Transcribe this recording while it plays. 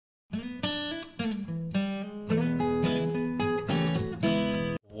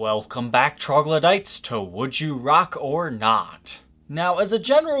Welcome back, troglodytes, to Would You Rock or Not? Now, as a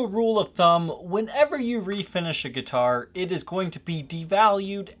general rule of thumb, whenever you refinish a guitar, it is going to be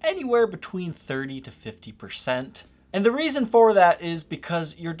devalued anywhere between 30 to 50%. And the reason for that is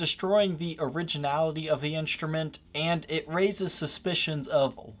because you're destroying the originality of the instrument, and it raises suspicions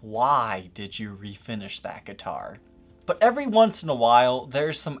of why did you refinish that guitar. But every once in a while,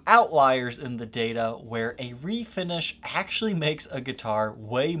 there's some outliers in the data where a refinish actually makes a guitar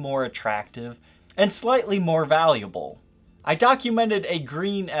way more attractive and slightly more valuable. I documented a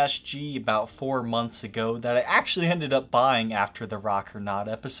green SG about 4 months ago that I actually ended up buying after the Rock or Not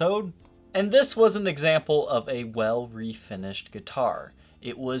episode. And this was an example of a well refinished guitar.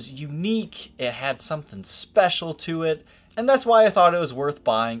 It was unique, it had something special to it, and that's why I thought it was worth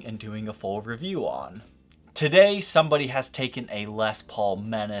buying and doing a full review on. Today, somebody has taken a Les Paul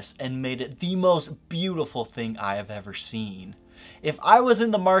Menace and made it the most beautiful thing I have ever seen. If I was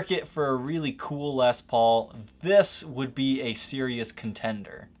in the market for a really cool Les Paul, this would be a serious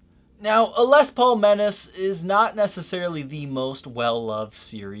contender. Now, a Les Paul Menace is not necessarily the most well-loved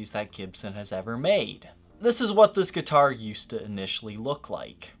series that Gibson has ever made. This is what this guitar used to initially look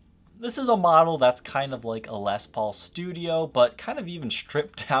like. This is a model that's kind of like a Les Paul Studio, but kind of even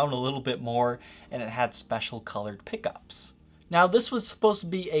stripped down a little bit more, and it had special colored pickups. Now, this was supposed to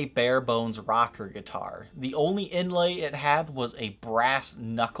be a bare bones rocker guitar. The only inlay it had was a brass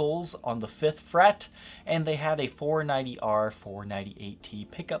knuckles on the 5th fret, and they had a 490R 498T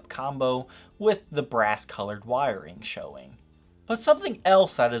pickup combo with the brass colored wiring showing. But something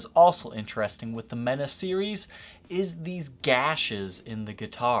else that is also interesting with the Menace series is these gashes in the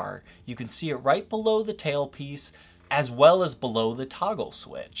guitar. You can see it right below the tailpiece as well as below the toggle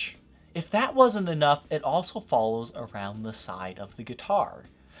switch. If that wasn't enough, it also follows around the side of the guitar.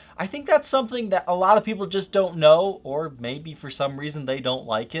 I think that's something that a lot of people just don't know, or maybe for some reason they don't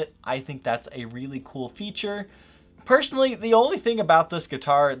like it. I think that's a really cool feature. Personally, the only thing about this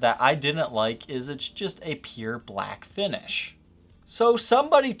guitar that I didn't like is it's just a pure black finish. So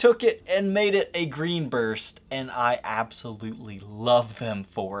somebody took it and made it a green burst, and I absolutely love them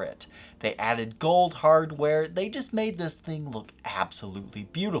for it. They added gold hardware, they just made this thing look absolutely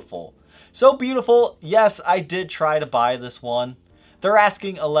beautiful. So beautiful, yes, I did try to buy this one. They're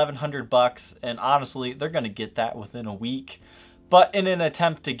asking $1,100 and honestly, they're gonna get that within a week. But in an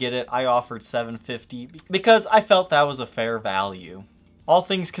attempt to get it, I offered $750 because I felt that was a fair value. All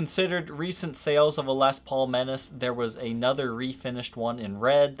things considered, recent sales of a Les Paul Menace, there was another refinished one in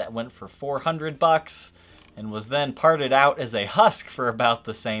red that went for $400 and was then parted out as a husk for about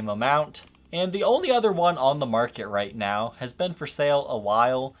the same amount. And the only other one on the market right now has been for sale a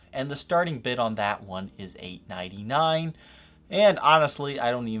while, and the starting bid on that one is $899. And honestly,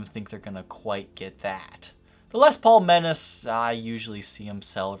 I don't even think they're gonna quite get that. The Les Paul Menace, I usually see them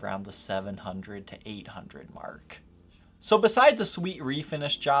sell around the $700 to $800 mark. So besides a sweet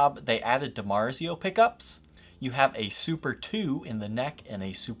refinish job, they added DiMarzio pickups. You have a Super 2 in the neck and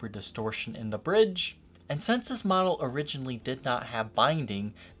a Super Distortion in the bridge. And since this model originally did not have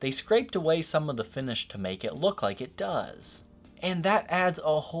binding, they scraped away some of the finish to make it look like it does. And that adds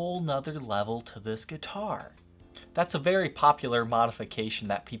a whole nother level to this guitar. That's a very popular modification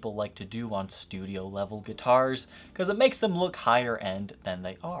that people like to do on studio level guitars because it makes them look higher end than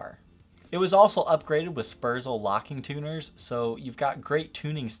they are. It was also upgraded with Spurzl locking tuners, so you've got great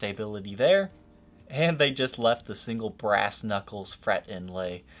tuning stability there. And they just left the single brass knuckles fret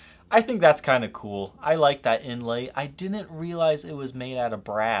inlay. I think that's kind of cool. I like that inlay. I didn't realize it was made out of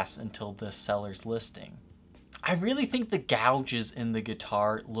brass until this seller's listing. I really think the gouges in the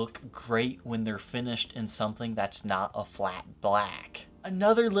guitar look great when they're finished in something that's not a flat black.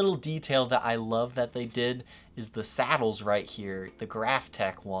 Another little detail that I love that they did is the saddles right here, the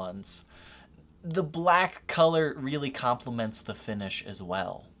Graphtec ones. The black color really complements the finish as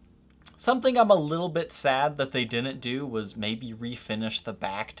well. Something I'm a little bit sad that they didn't do was maybe refinish the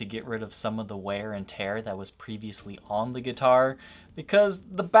back to get rid of some of the wear and tear that was previously on the guitar, because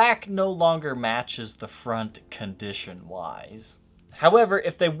the back no longer matches the front condition-wise. However,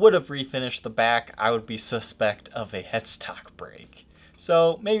 if they would have refinished the back, I would be suspect of a headstock break.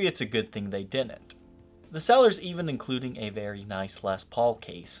 So maybe it's a good thing they didn't. The seller's even including a very nice Les Paul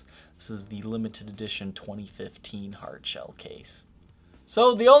case. This is the limited edition 2015 hardshell case.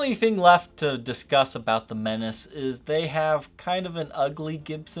 So the only thing left to discuss about the Menace is they have kind of an ugly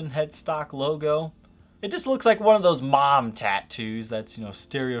Gibson headstock logo. It just looks like one of those mom tattoos that's,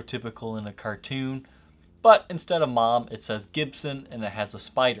 stereotypical in a cartoon. But instead of mom, it says Gibson and it has a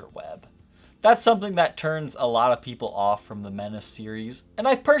spider web. That's something that turns a lot of people off from the Menace series, and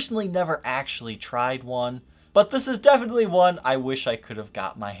I've personally never actually tried one, but this is definitely one I wish I could have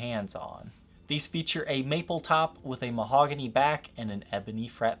got my hands on. These feature a maple top with a mahogany back and an ebony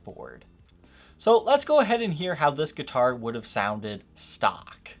fretboard. So let's go ahead and hear how this guitar would have sounded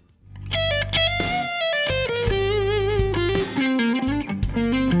stock.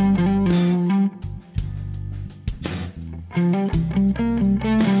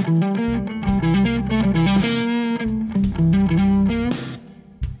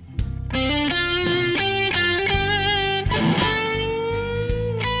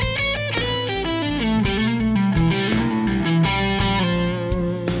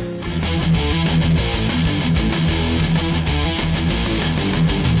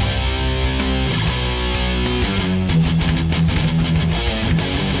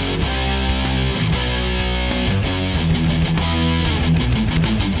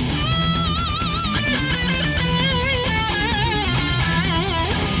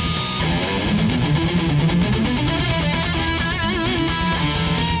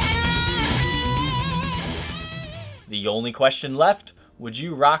 The only question left, would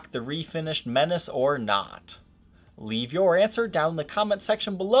you rock the refinished Menace or not? Leave your answer down in the comment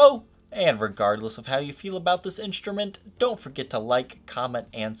section below, and regardless of how you feel about this instrument, don't forget to like, comment,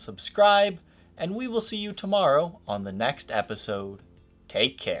 and subscribe, and we will see you tomorrow on the next episode.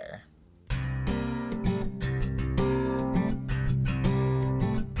 Take care.